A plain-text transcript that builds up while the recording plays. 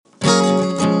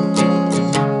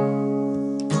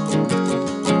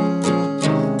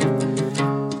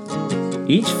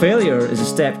Each failure is a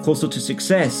step closer to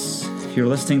success. You're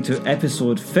listening to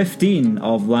episode 15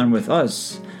 of Learn With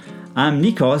Us. I'm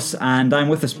Nikos, and I'm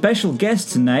with a special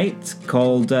guest tonight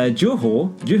called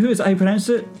Juho. Juho, is that how you pronounce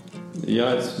it?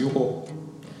 Yeah, it's Juho.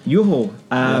 Juho.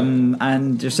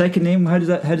 And your second name, how does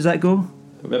that go?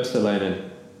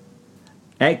 Vepsäläinen.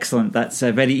 Excellent. That's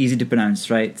very easy to pronounce,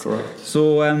 right? Correct.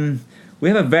 So we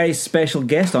have a very special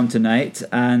guest on tonight,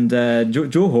 and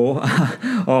Juho.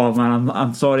 Oh man,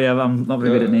 I'm sorry, I'm not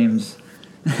very good at names.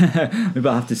 Maybe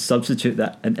I'll have to substitute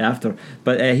that after.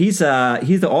 But he's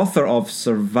the author of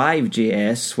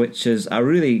survive.js, which is a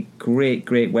really great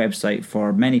website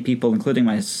for many people, including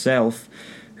myself,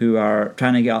 who are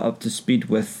trying to get up to speed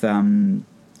with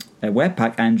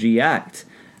Webpack and React.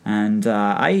 And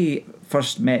I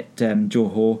first met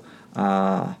Juho.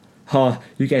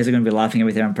 You guys are going to be laughing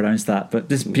every time I pronounce that, but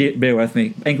just bear with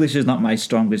me. English is not my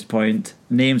strongest point.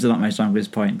 Names are not my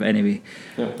strongest point. But anyway,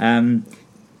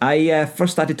 I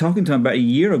first started talking to him about a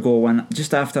year ago,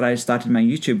 just after I started my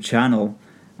YouTube channel,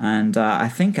 and I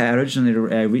think I originally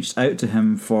reached out to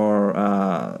him for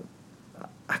I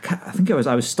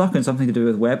was stuck on something to do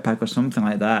with Webpack or something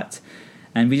like that,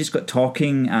 and we just got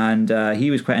talking, and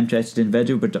he was quite interested in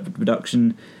video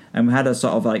production, and we had a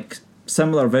sort of like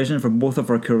similar vision for both of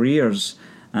our careers,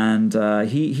 and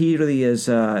he really is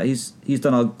he's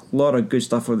done a lot of good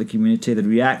stuff for the community, the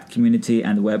React community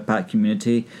and the Webpack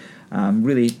community.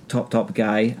 Really top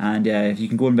guy, and if you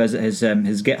can go and visit his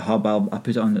GitHub, I'll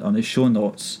put it on the show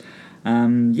notes.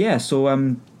 Would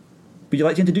you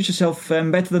like to introduce yourself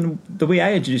better than the way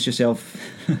I introduce yourself?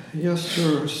 Yeah,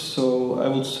 sure. So I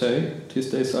would say these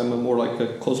days I'm more like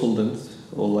a consultant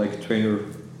or like trainer,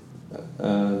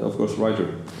 and of course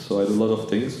writer. So I do a lot of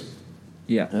things.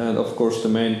 Yeah. And of course the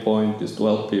main point is to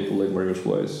help people in various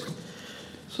ways.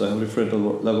 So I have different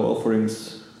level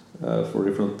offerings for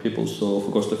different people. So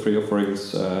of course the free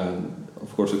offerings, and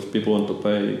of course if people want to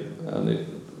pay,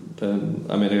 then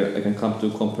I can come to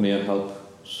a company and help.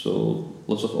 So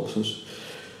lots of options.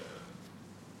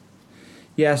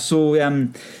 Yeah. So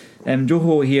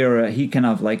Juho here, he kind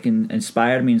of like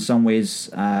inspired me in some ways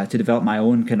to develop my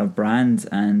own kind of brand,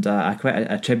 and I quite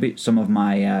attribute some of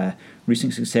my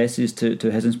recent successes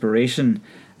to his inspiration,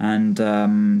 and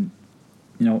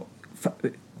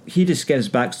he just gives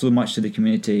back so much to the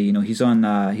community. He's on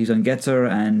Gitter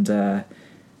and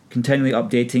continually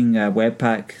updating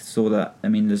Webpack, so that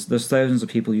there's thousands of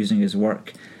people using his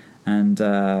work, and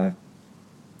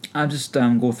I'll just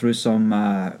go through some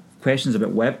questions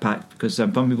about Webpack, because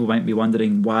some people might be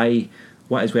wondering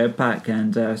what is Webpack,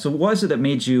 and so what is it that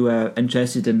made you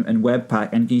interested in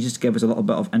Webpack, and can you just give us a little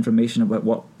bit of information about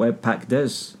what Webpack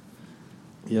does?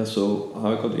 Yeah, so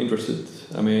how I got interested,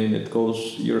 it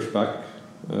goes years back.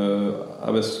 I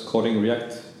was coding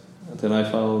React, and then I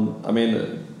found,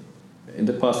 in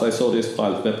the past I saw this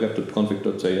file,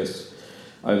 webpack.config.js.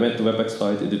 I went to Webpack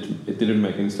site, it didn't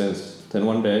make any sense. Then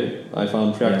one day I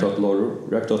found React.loader.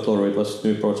 React.loader, it was a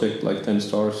new project, like 10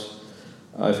 stars.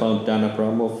 I found Dan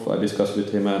Abramov, I discussed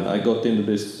with him, and I got into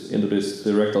this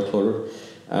React.loader.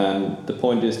 And the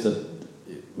point is that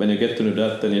when you get to know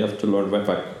that, then you have to learn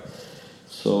Webpack.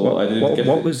 So I didn't get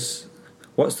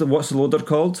What's the loader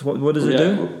called? What does it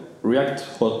do? React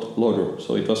hot loader.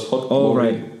 So it was hot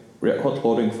loading. Right. Hot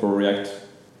loading for React.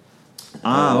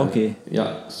 Okay.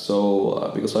 Yeah.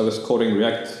 So because I was coding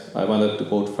React, I wanted to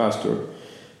code faster,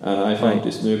 and I found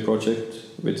this new project,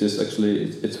 which is actually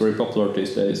it's very popular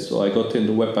these days. So I got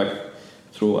into Webpack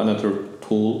through another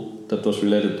tool that was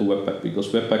related to Webpack, because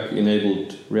Webpack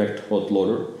enabled React hot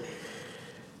loader.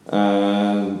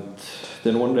 And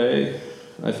then one day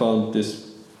I found this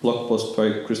blog post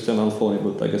by Christian Alfoni,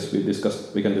 but I guess we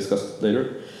can discuss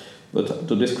later. But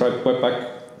to describe Webpack,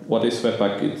 what is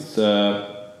Webpack? It's a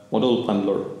module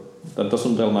bundler. That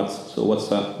doesn't tell much. So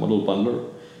what's a module bundler?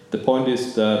 The point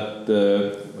is that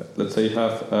let's say you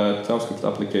have a JavaScript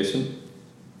application.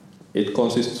 It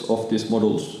consists of these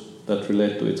modules that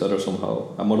relate to each other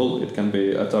somehow. A module, it can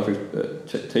be a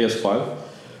JS file,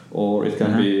 or it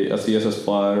can be a CSS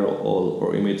file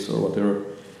or image or whatever.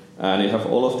 And you have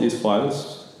all of these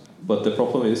files. But the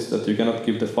problem is that you cannot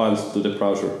give the files to the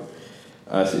browser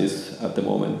as is at the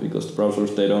moment, because the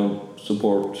browsers, they don't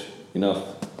support enough.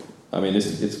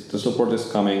 The support is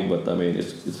coming, but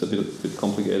it's a little bit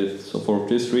complicated. So for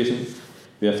this reason,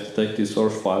 we have to take these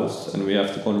source files and we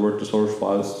have to convert the source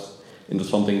files into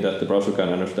something that the browser can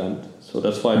understand. So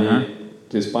that's why we need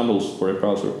these bundles for a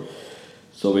browser.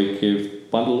 So we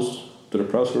give bundles to the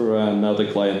browser, and now the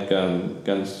client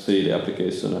can see the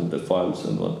application and the files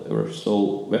and whatever.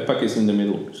 So Webpack is in the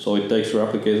middle. So it takes your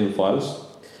application files,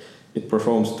 it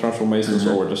performs transformations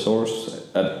over the source,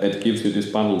 and it gives you these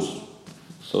bundles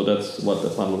So that's what the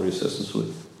funnel is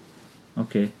essentially.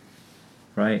 Okay,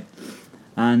 right.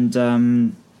 And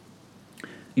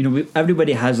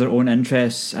everybody has their own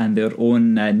interests and their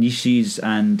own niches,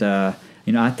 and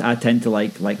I tend to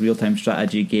like real-time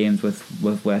strategy games with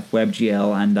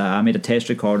WebGL, and I made a test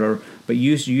recorder. But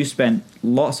you spent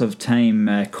lots of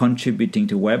time contributing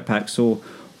to Webpack. So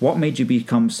what made you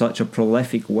become such a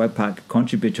prolific Webpack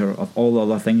contributor of all the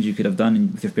other things you could have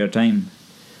done with your spare time?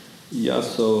 Yeah,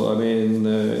 so I mean,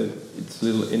 it's a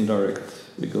little indirect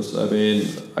because I mean,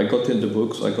 I got into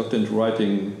books, I got into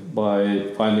writing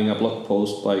by finding a blog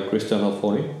post by Christian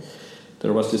Alfoni.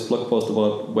 There was this blog post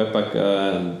about Webpack,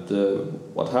 and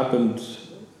what happened,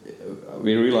 I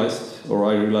realized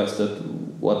that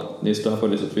what needs to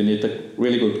happen is that we need a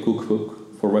really good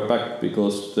cookbook for Webpack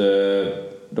because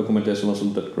the documentation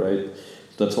wasn't that great.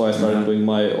 That's why I started doing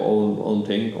my own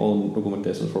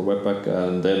documentation for Webpack,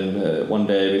 and then one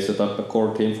day we set up a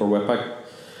core team for Webpack.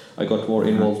 I got more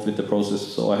involved with the process,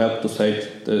 so I helped to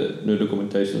shape the new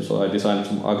documentation. So I designed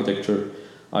some architecture.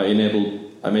 I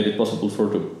made it possible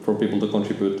for people to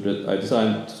contribute to it. I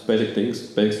designed basic things,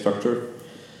 basic structure.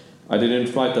 I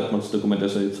didn't write that much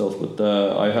documentation itself, but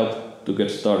I helped to get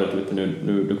started with the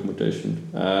new documentation.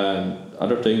 And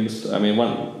other things, I mean,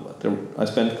 I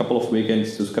spent a couple of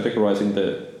weekends just categorizing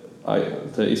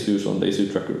the issues on the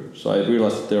issue tracker. So I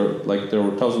realized there were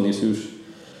 1,000 issues.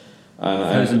 And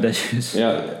 1,000 issues.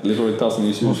 Yeah, literally 1,000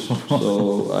 issues.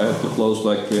 So I had to close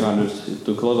like 300. It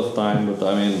took a lot of time, but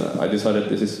I mean, I decided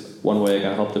this is one way I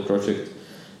can help the project,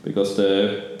 because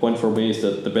the point for me is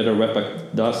that the better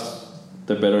Webpack does,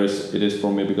 the better it is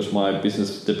for me, because my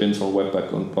business depends on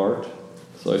Webpack on part.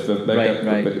 So if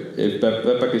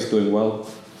Webpack is doing well,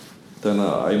 then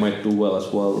I might do well as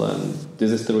well. And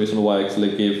this is the reason why I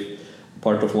actually give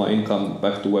part of my income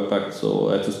back to Webpack. So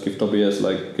I just give Tobias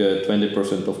like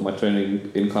 20% of my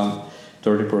training income,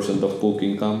 30% of book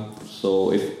income.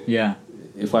 So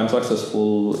if I'm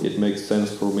successful, it makes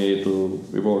sense for me to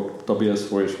reward Tobias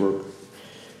for his work.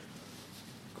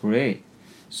 Great.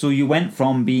 So you went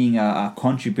from being a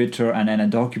contributor and then a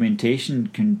documentation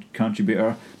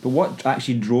contributor, but what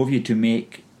actually drove you to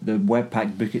make the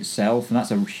Webpack book itself? And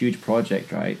that's a huge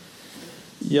project, right?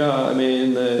 Yeah, I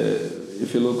mean,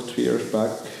 if you look 3 years back,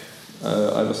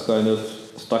 I was kind of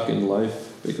stuck in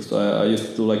life because I used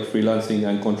to do like freelancing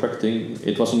and contracting.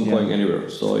 It wasn't going anywhere,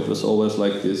 so it was always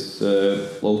like this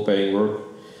low-paying work,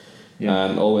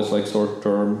 and always like short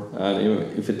term. And even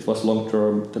if it was long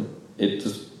term,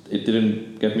 it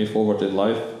didn't get me forward in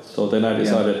life. So then I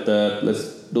decided that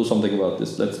let's do something about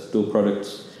this. Let's do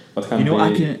products.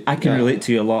 I can relate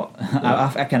to you a lot.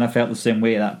 I kind of felt the same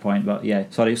way at that point. But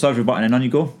sorry for butting in. On you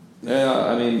go. Yeah,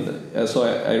 I mean, so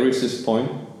I reached this point,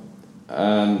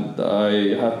 and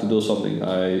I had to do something.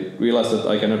 I realized that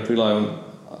I cannot rely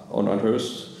on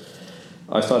others.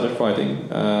 I started writing,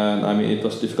 and I mean, it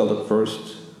was difficult at first.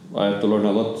 I had to learn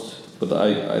a lot, but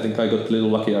I think I got a little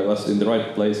lucky. I was in the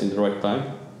right place in the right time.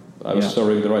 I was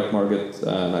serving the right market,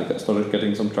 and I started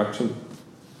getting some traction.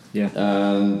 Yeah.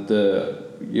 And a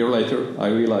year later, I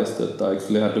realized that I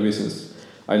actually had a business.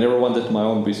 I never wanted my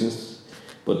own business,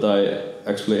 but I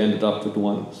actually ended up with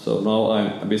one. So now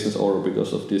I'm a business owner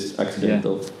because of this accident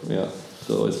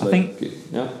So it's I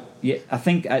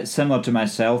think it's similar to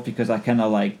myself, because I kind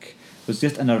of was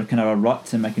just in a kind of a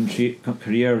rut in my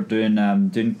career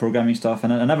doing programming stuff,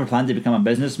 and I never planned to become a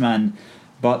businessman.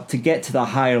 But to get to the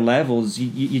higher levels,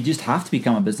 you just have to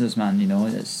become a businessman.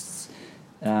 It's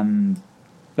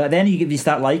but then you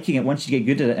start liking it once you get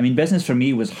good at it. I mean, business for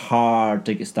me was hard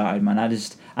to get started, man.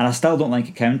 I still don't like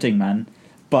accounting, man.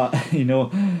 But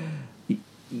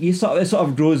you sort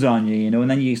of grows on you, and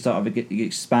then you sort of you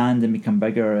expand and become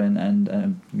bigger,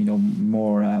 and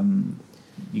more.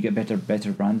 You get better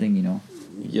branding,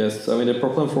 Yes, I mean, the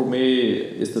problem for me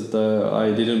is that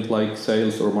I didn't like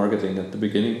sales or marketing at the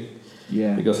beginning.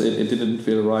 Yeah. Because it didn't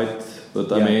feel right. But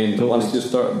I mean,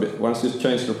 totally. once you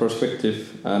change your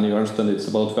perspective and you understand it's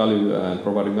about value and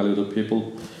providing value to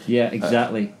people. Yeah,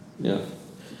 exactly.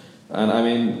 And I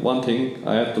mean, one thing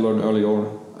I had to learn early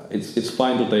on, it's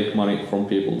fine to take money from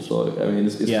people. So I mean,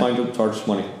 it's fine to charge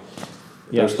money.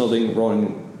 There's nothing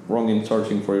wrong in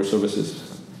charging for your services.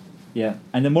 Yeah,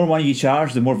 and the more money you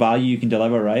charge, the more value you can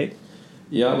deliver, right?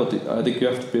 Yeah, but I think you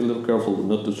have to be a little careful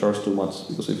not to charge too much,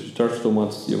 because if you charge too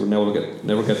much, you will never get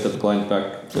that client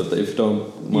back. But if you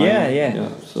don't mind,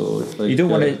 so it's like, you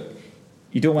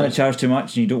don't want to charge too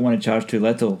much, and you don't want to charge too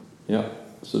little. Yeah,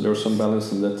 so there's some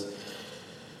balance in that.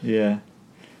 Yeah.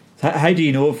 How do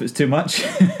you know if it's too much?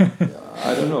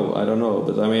 I don't know.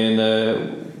 But I mean,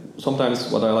 sometimes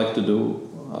what I like to do,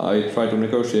 I try to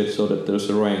negotiate so that there's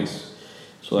a range.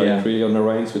 So I agree on a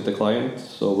range with the client.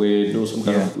 So we do some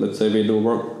kind of, let's say we do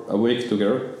work a week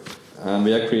together, and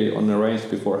we agree on a range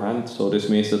beforehand. So this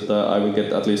means that I will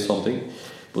get at least something.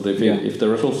 But if the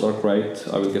results are great,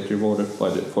 I will get rewarded for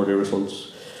the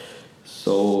results.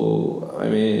 So I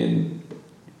mean,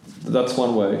 that's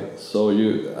one way. So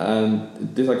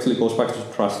and this actually goes back to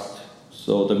trust.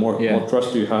 So the more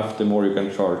trust you have, the more you can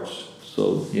charge.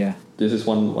 So this is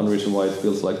one reason why it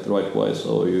feels like the right way.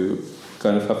 So you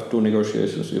kind of have two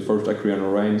negotiations. You first agree on a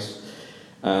range,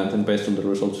 and then based on the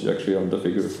results, you agree on the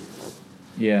figure.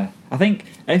 Yeah, I think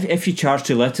if you charge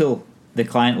too little, the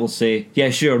client will say, "Yeah,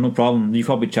 sure, no problem. You've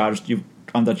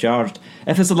undercharged."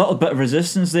 If there's a little bit of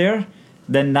resistance there,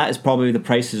 then that is probably the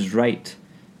price is right.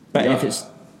 But if it's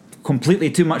completely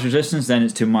too much resistance, then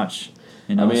it's too much.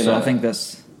 You know, I think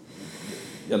that's.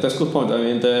 Yeah, that's a good point. I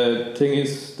mean, the thing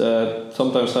is that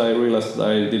sometimes I realize that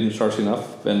I didn't charge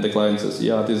enough when the client says,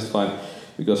 "Yeah, this is fine,"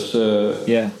 because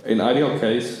in ideal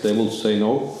case they will say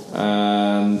no,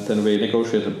 and then we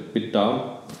negotiate a bit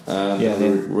down. And we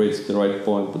reach the right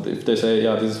point. But if they say,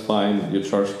 "Yeah, this is fine," you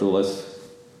charge too less.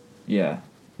 Yeah.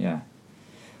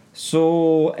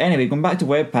 So anyway, going back to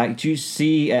Webpack, do you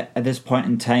see at this point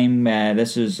in time?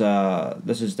 This is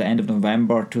the end of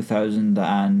November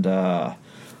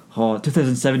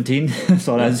 2017.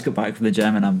 Sorry, I just got back from the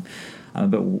gym and I'm a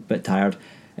bit tired.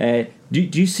 Do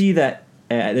you see that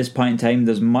at this point in time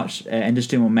there's much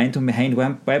industry momentum behind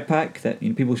Webpack that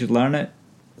people should learn it?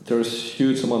 There's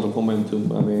huge amount of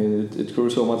momentum. I mean, it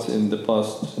grew so much in the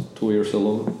past 2 years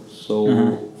alone. So,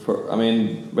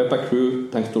 Webpack grew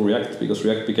thanks to React, because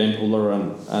React became popular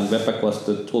and Webpack was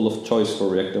the tool of choice for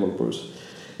React developers.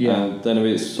 Yeah. And then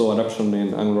we saw adoption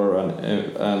in Angular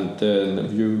and then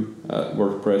Vue,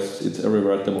 WordPress. It's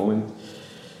everywhere at the moment.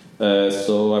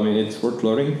 So, I mean, it's worth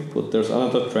learning. But there's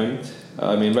another trend.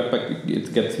 I mean, Webpack,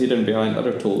 it gets hidden behind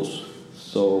other tools.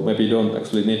 So maybe you don't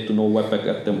actually need to know Webpack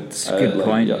at them. That's a good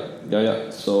point. Yeah.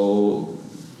 So,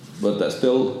 but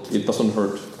still, it doesn't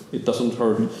hurt. It doesn't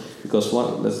hurt because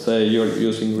let's say you're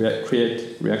using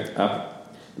create React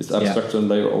app, this abstraction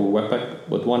layer of Webpack,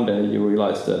 but one day you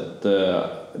realize that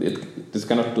this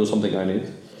cannot do something I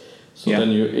need. So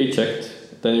then you eject,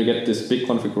 then you get this big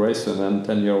configuration, and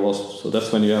then you're lost. So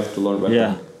that's when you have to learn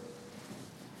Webpack.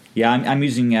 Yeah, I'm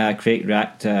using Create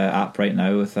React app right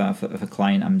now with a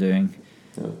client I'm doing.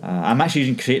 I'm actually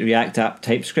using Create React app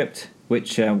TypeScript,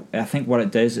 which I think what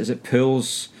it does is it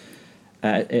pulls.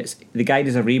 The guy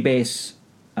does a rebase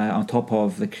on top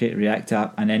of the Create React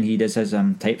app, and then he does his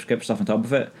TypeScript stuff on top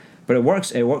of it. But it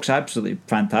works absolutely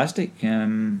fantastic.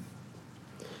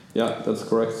 Yeah, that's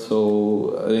correct.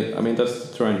 So I mean that's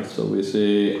the trend. So we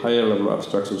see higher level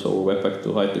abstractions over Webpack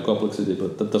to hide the complexity,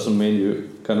 but that doesn't mean you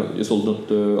should not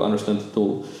understand the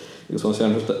tool. Because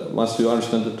once you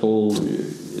understand the tool,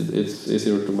 it's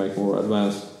easier to make more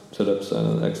advanced setups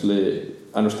and actually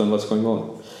understand what's going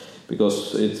on.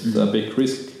 Because it's a big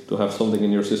risk to have something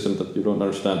in your system that you don't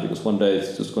understand. Because one day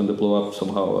it's just going to blow up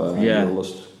somehow and you're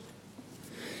lost.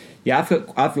 Yeah,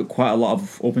 I've got quite a lot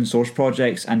of open source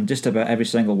projects, and just about every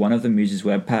single one of them uses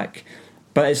Webpack.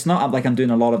 But it's not like I'm doing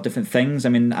a lot of different things. I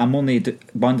mean, I'm only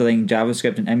bundling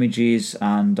JavaScript and images,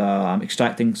 and I'm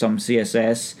extracting some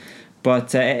CSS.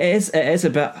 But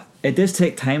it does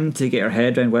take time to get your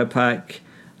head around Webpack.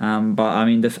 But I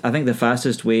mean, I think the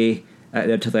fastest way out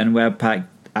there to learn Webpack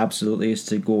absolutely is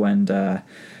to go and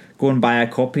buy a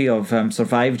copy of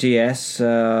survive.js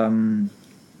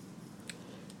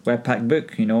Webpack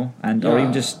book, or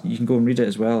even just you can go and read it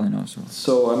as well,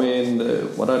 So I mean,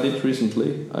 what I did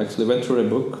recently, I actually went through the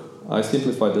book. I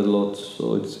simplified it a lot,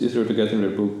 so it's easier to get in the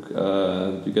book.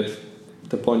 You get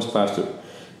the points faster,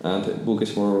 and the book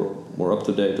is more up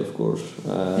to date, of course.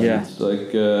 It's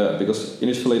like because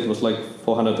initially it was like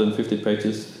 450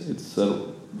 pages. It's a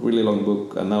really long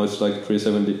book, and now it's like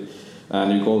 370.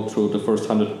 And you go through the first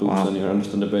 100 books, and you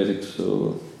understand the basics.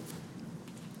 So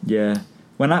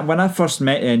When I first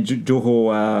met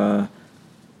Juho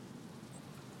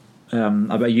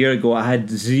about a year ago, I had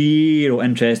zero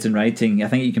interest in writing. I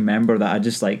think you can remember that. I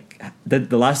just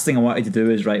the last thing I wanted to do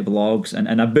is write blogs,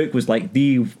 and a book was like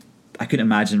I couldn't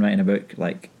imagine writing a book.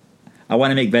 Like, I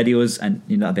want to make videos and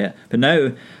a bit. But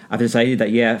now I've decided that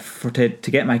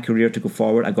to get my career to go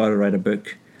forward, I got to write a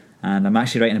book, and I'm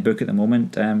actually writing a book at the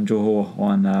moment, Juho,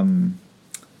 on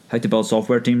how to build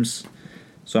software teams.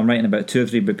 So I'm writing about 2 or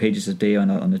 3 pages a day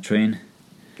on the train.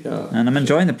 Yeah. And I'm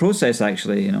enjoying the process,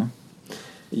 actually,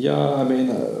 Yeah, I mean,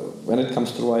 when it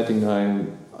comes to writing,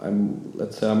 I'm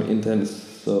let's say I'm intense,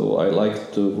 so I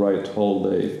like to write whole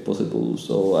day if possible.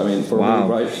 So I mean, for me,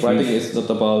 writing is not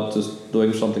about just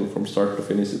doing something from start to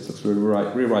finish. It's actually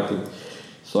rewriting.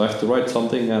 So I have to write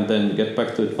something and then get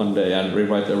back to it one day and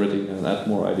rewrite everything and add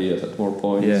more ideas, add more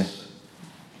points. Yeah.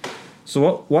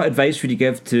 So what advice would you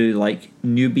give to like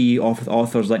newbie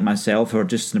authors like myself who are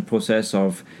just in the process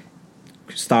of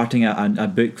starting a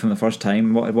book from the first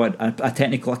time? What a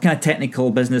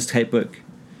technical business type book?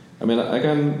 I mean, I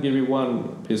can give you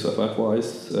one piece of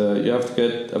advice. You have to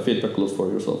get a feedback loop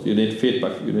for yourself. You need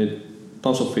feedback. You need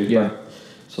tons of feedback. Yeah.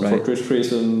 So for this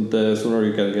reason, the sooner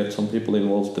you can get some people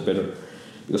involved, the better.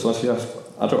 Because once you have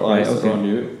other eyes around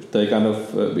you, they kind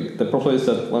of the problem is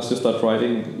that once you start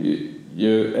writing,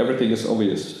 you everything is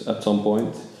obvious at some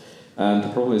point, and the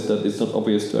problem is that it's not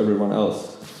obvious to everyone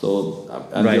else. So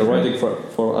you're writing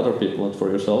for other people, not for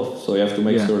yourself. So you have to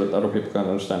make sure that other people can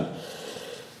understand.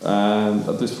 And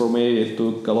at least for me, it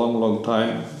took a long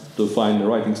time to find the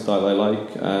writing style I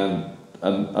like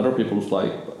and other people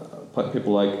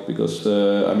like because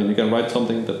I mean you can write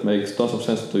something that makes tons of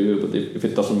sense to you, but if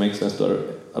it doesn't make sense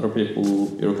to other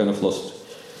people, you're kind of lost.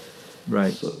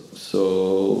 Right.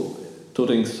 So two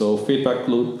things: so feedback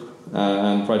loop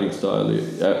and writing style.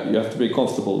 You have to be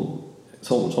comfortable,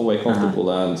 some way comfortable,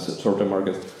 and serve the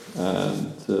market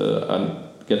and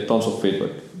get tons of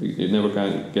feedback. You never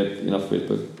can get enough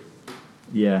feedback.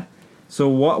 Yeah. So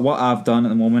what I've done at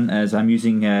the moment is I'm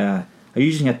using a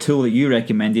tool that you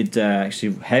recommended,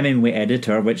 actually Hemingway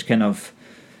Editor, which kind of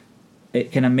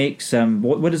makes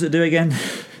what does it do again?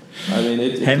 I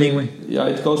mean, Hemingway.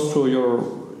 It goes through your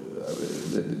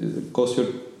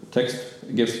text,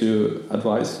 gives you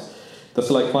advice. That's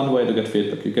like one way to get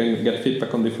feedback. You can get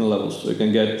feedback on different levels. So you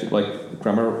can get like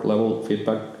grammar level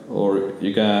feedback, or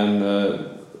you can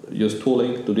use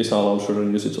tooling to disallow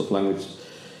certain usage of language.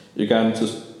 You can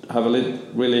just have a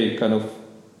really kind of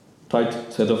tight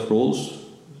set of rules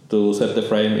to set the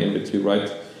frame in which you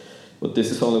write. But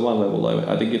this is only one level.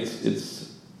 I think it's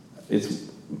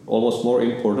almost more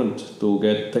important to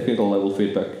get technical level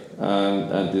feedback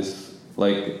and this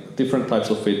like different types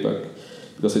of feedback,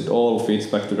 because it all feeds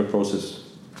back to the process.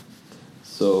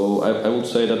 So I would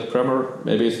say that grammar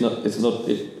maybe it's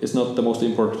not the most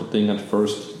important thing at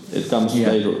first. It comes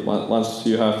later. Once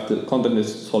you have the content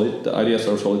is solid, the ideas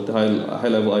are solid, the high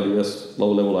level ideas,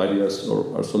 low level ideas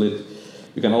are solid.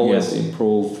 You can always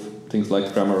improve things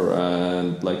like grammar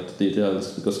and like the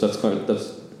details, because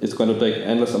it's going to take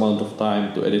endless amount of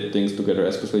time to edit things together,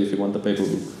 especially if you want a paper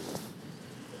book.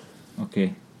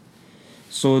 Okay.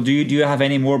 So do you have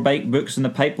any more bike books in the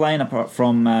pipeline apart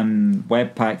from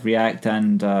Webpack, React,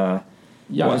 and I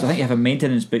think you have a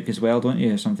maintenance book as well, don't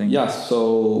you, or something? Yeah.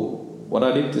 So what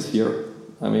I did this year,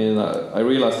 I mean, I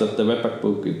realized that the Webpack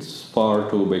book it's far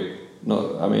too big.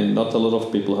 No, I mean, not a lot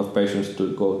of people have patience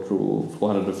to go through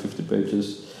 450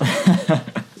 pages.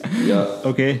 Yeah.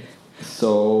 Okay.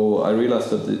 So I realized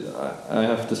that I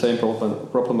have the same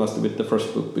problem as with the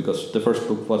first book, because the first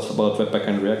book was about Webpack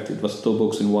and React. It was 2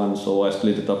 books in one, so I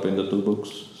split it up into 2 books.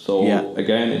 So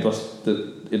again, it was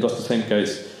the same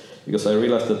case, because I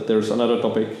realized that there's another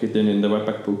topic hidden in the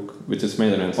Webpack book, which is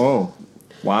maintenance. Oh,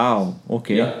 wow.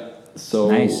 Okay. Yeah. So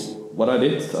nice. What I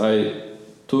did, I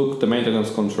took the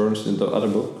maintenance concerns in the other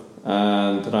book,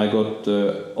 and then I got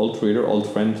old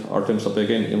friend Artem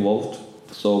Sapegin involved.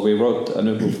 So we wrote a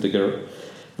new book together.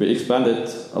 We expanded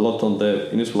a lot on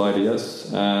the initial ideas,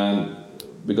 and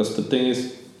because the thing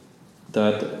is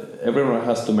that everyone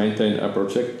has to maintain a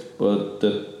project, but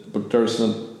there's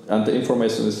not, and the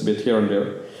information is a bit here and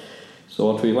there. So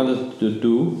what we wanted to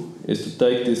do is to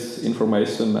take this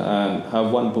information and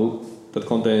have one book that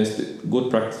contains good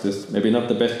practices, maybe not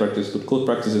the best practice, but good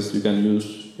practices you can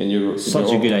use in your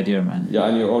such a good idea, man. Yeah,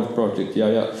 in your own project.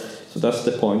 Yeah. So that's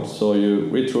the point. So you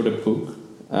read through the book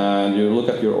and you look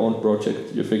at your own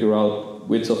project. You figure out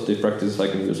which of the practices I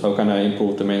can use. How can I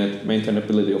improve the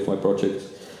maintainability of my project?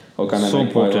 How can I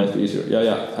make my life easier?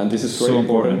 Yeah. And this is very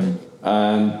important.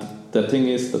 And the thing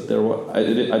is that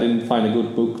I didn't find a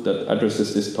good book that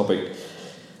addresses this topic.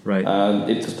 Right. And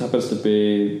it just happens to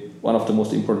be one of the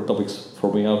most important topics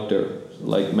for me out there,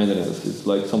 like maintenance. It's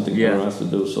like something everyone has to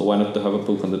do. So why not to have a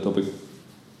book on the topic?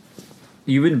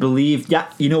 You wouldn't believe. Yeah,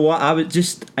 you know what? I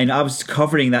was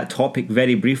covering that topic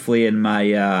very briefly in my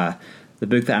the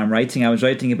book that I'm writing. I was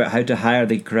writing about how to hire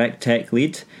the correct tech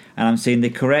lead, and I'm saying the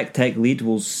correct tech lead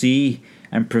will see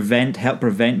and help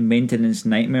prevent maintenance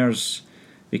nightmares,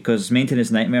 because maintenance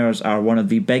nightmares are one of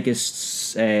the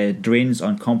biggest drains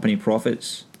on company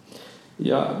profits.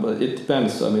 Yeah, but it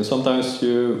depends. I mean, sometimes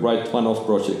you write one-off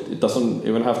project. It doesn't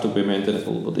even have to be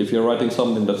maintainable. But if you're writing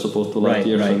something that's supposed to last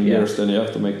years and years, then you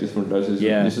have to make different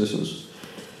decisions.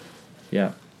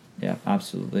 Yeah,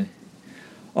 absolutely.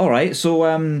 All right,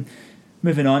 so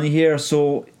moving on here.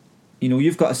 So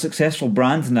you've got a successful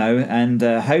brand now, and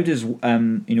how does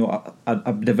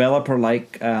a developer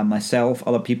like myself,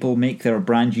 other people, make their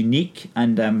brand unique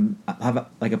and have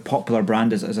a popular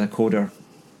brand as a coder?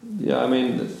 Yeah, I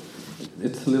mean,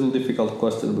 it's a little difficult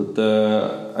question, but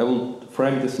I will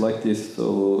frame this like this.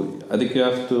 So I think you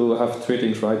have to have three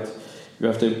things right. You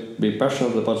have to be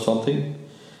passionate about something.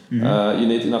 You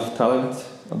need enough talent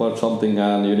about something,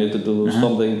 and you need to do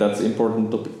something that's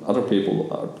important to other people,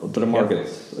 to the market.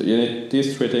 So you need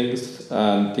these three things,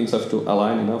 and things have to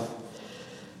align enough.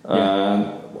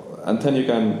 And then you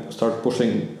can start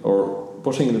pushing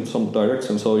in some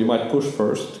direction. So you might push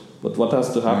first, but what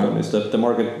has to happen is that the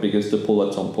market begins to pull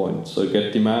at some point. So you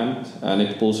get demand, and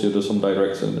it pulls you to some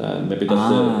direction, and maybe that's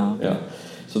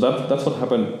So that's what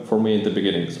happened for me in the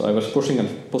beginning. So I was pushing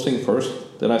first,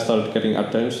 then I started getting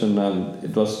attention, and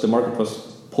the market was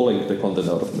pulling the content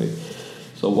out of me.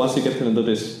 So once you get into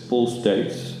this pull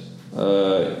stage,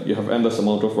 you have endless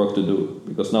amount of work to do,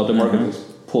 because now the market is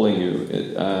pulling you,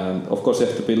 and of course you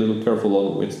have to be a little careful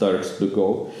on which direction to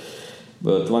go.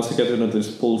 But once you get into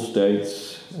this pull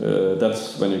stage,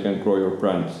 that's when you can grow your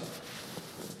brand.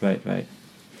 Right.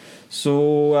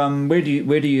 So where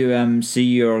do you see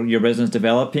your business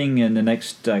developing in the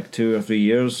next 2 or 3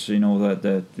 years?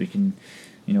 That we can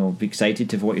be excited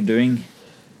to what you're doing.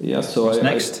 Yeah. So what's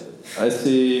next? I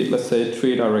see, let's say,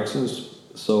 three directions.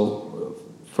 So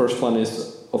first one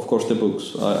is, of course, the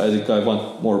books. I think I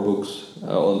want more books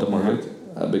on the market,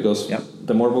 because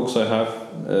the more books I have,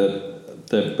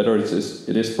 the better it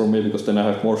is for me, because then I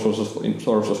have more sources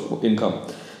of income.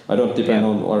 I don't depend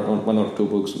on one or two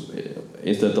books.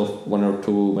 Instead of one or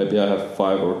two, maybe I have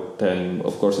 5 or 10.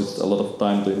 Of course, it's a lot of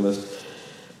time to invest.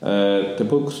 The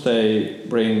books, they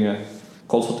bring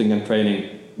consulting and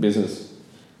training business.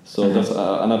 So that's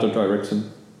another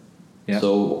direction. Yeah.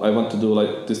 So I want to do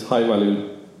like this high value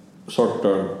short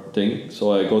term thing.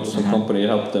 So I go to some company,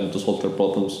 help them to solve their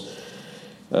problems.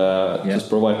 Just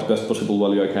provide the best possible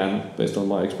value I can based on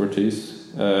my expertise.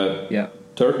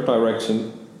 Third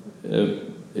direction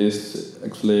is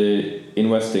actually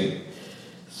investing.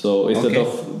 So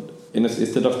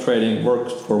instead of trading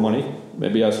work for money,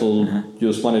 maybe I should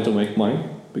use money to make money,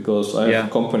 because I have a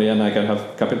company and I can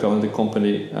have capital in the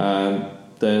company, and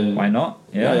then why not?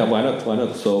 Why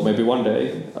not? So maybe one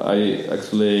day I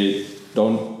actually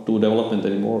don't do development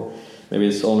anymore. Maybe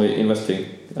it's only investing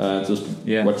and just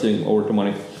watching over the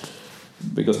money,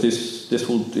 because this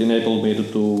would enable me to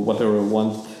do whatever I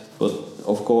want. But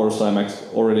of course, I'm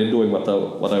already doing what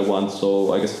I want,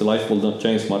 so I guess the life will not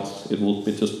change much. It will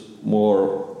be just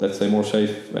more, let's say, more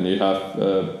safe when you have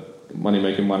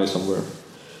making money somewhere.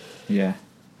 Yeah,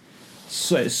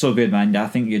 so it's so good, man. I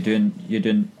think you're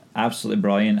doing absolutely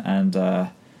brilliant, and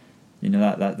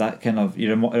that kind of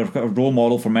you're a role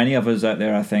model for many of us out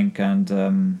there, I think, and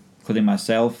including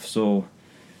myself. So,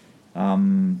 have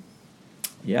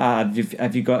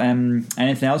you got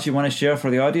anything else you want to share for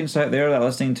the audience out there that are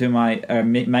listening to mine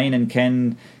and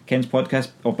Ken's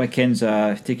podcast? Ken's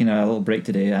taking a little break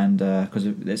today, and because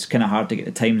it's kind of hard to get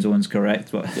the time zones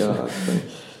correct. But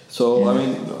so I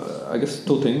mean, I guess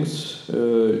two things.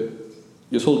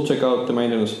 You should check out the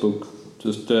maintenance book.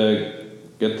 Just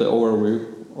get the overview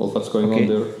of what's going on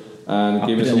there, and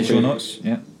give me some show notes.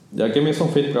 Give me some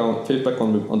feedback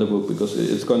on the book, because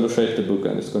it's going to shape the book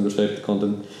and it's going to shape the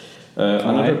content.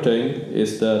 Another thing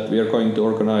is that we are going to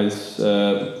organize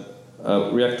a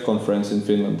React conference in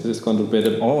Finland. This is going to be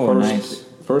the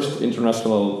first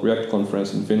international React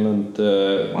conference in Finland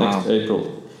next April,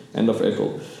 end of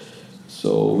April.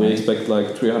 So we expect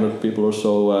like 300 people or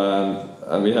so,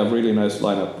 and we have really nice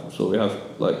lineup. So we have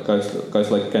like guys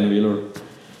like Ken Wheeler,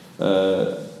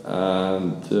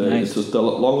 and it's just a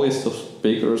long list of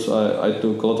speakers. I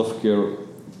took a lot of care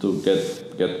to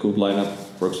get good lineup,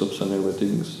 workshops and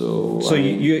everything. So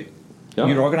you're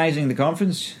organizing the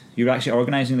conference? You're actually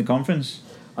organizing the conference?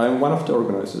 I'm one of the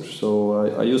organizers. So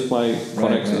I use my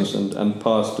connections and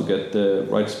paths to get the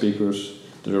right speakers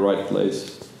to the right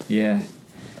place. Yeah.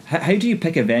 How do you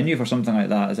pick a venue for something like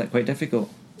that? Is that quite difficult?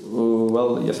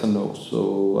 Well, yes and no.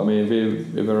 So I mean, we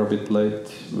were a bit late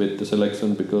with the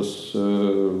selection, because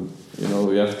you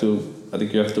have to. I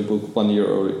think you have to book 1 year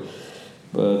early.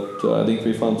 But I think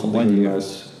we found something really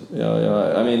nice.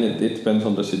 Yeah. I mean, it depends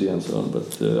on the city and so on.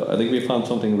 But I think we found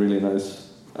something really nice.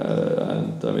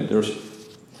 And I mean,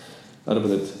 I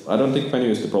don't think venue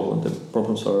is the problem. The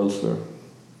problems are elsewhere.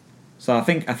 So I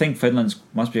think Finland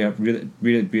must be a really,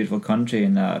 really beautiful country,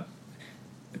 and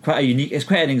quite a unique. It's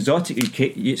quite an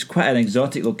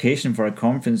exotic location for a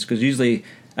conference, because usually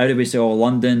out of we say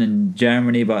London and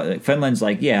Germany, but Finland's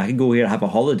like, I can go here, have a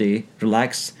holiday,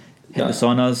 relax, hit the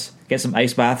saunas, get some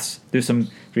ice baths, do some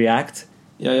React.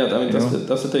 Yeah. I mean,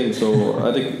 that's the thing. So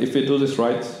I think if we do this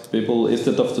right, people,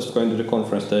 instead of just going to the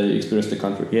conference, they experience the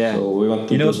country. Yeah. So we want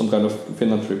to do some kind of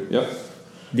Finland trip. Yeah.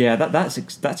 Yeah, that's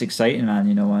exciting,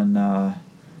 man. And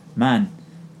man,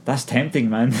 that's tempting,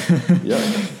 man. Yeah.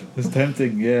 It's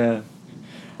tempting. Yeah.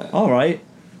 All right.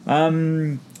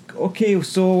 Okay.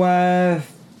 So,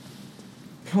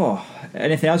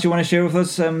 anything else you want to share with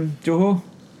us, Juho?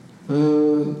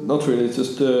 Not really.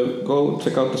 Just go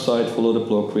check out the site, follow the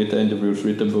blog, read the interviews,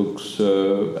 read the books,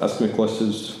 ask me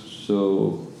questions. So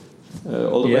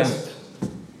all the best.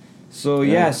 So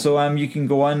you can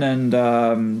go on and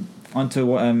onto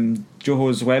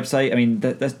Juho's website. I mean,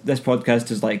 this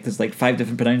podcast is there's 5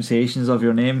 different pronunciations of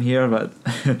your name here, but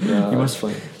you must.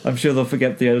 I'm sure they'll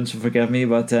forgive the audience will forgive me,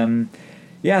 but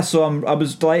So I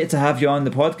was delighted to have you on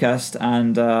the podcast,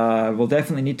 and we'll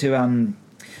definitely need to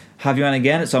have you on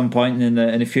again at some point in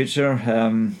the future,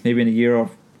 maybe in a year, or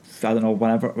I don't know,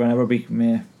 whenever we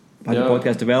may have the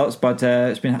podcast develops. But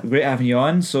it's been great having you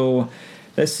on. So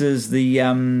this is the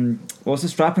let's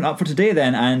just wrapping up for today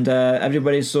then, and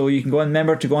everybody. So you can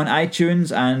remember to go on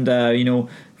iTunes and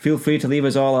feel free to leave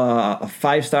us all a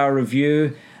 5-star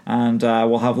review, and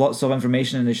we'll have lots of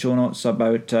information in the show notes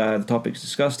about the topics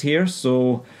discussed here.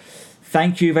 So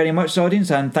thank you very much, audience,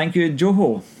 and thank you,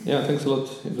 Juho. Yeah, thanks a lot.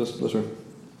 It was a pleasure.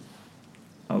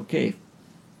 Okay.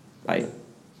 Bye.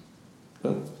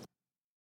 Bye.